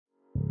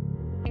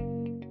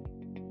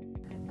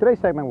Today's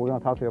segment, we're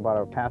going to talk to you about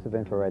our passive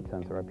infrared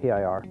sensor, our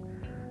PIR.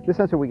 This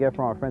sensor we get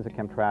from our friends at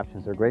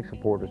Chemtraptions. They're great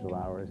supporters of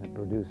ours and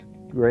produce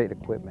great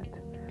equipment.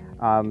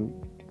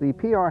 The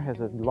PIR has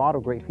a lot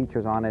of great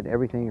features on it,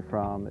 everything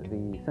from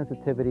the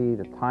sensitivity,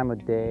 the time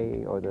of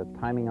day, or the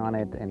timing on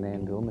it, and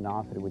then the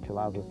luminosity, which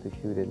allows us to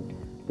shoot in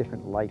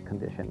different light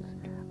conditions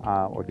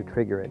or to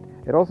trigger it.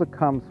 It also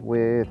comes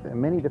with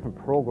many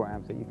different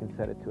programs that you can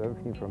set it to,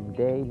 everything from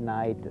day,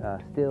 night,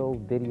 still,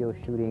 video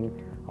shooting,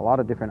 a lot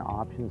of different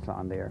options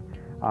on there.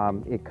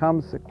 It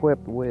comes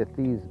equipped with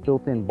these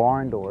built-in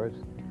barn doors,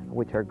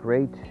 which are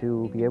great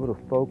to be able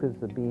to focus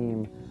the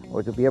beam,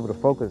 or to be able to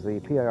focus the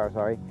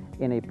PIR,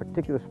 in a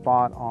particular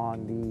spot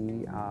on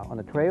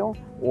the trail,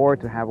 or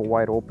to have a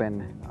wide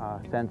open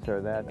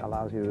sensor that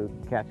allows you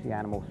to catch the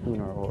animal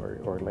sooner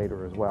or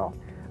later as well.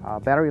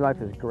 Battery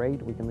life is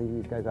great. We can leave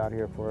these guys out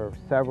here for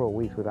several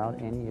weeks without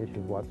any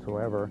issues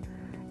whatsoever.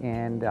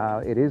 And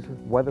it is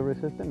weather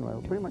resistant,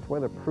 well, pretty much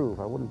weatherproof.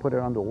 I wouldn't put it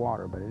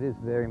underwater, but it is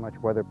very much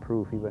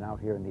weatherproof even out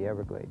here in the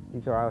Everglades.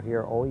 These are out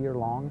here all year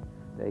long.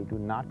 They do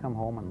not come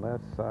home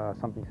unless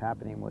something's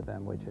happening with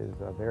them, which is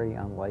very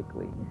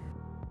unlikely.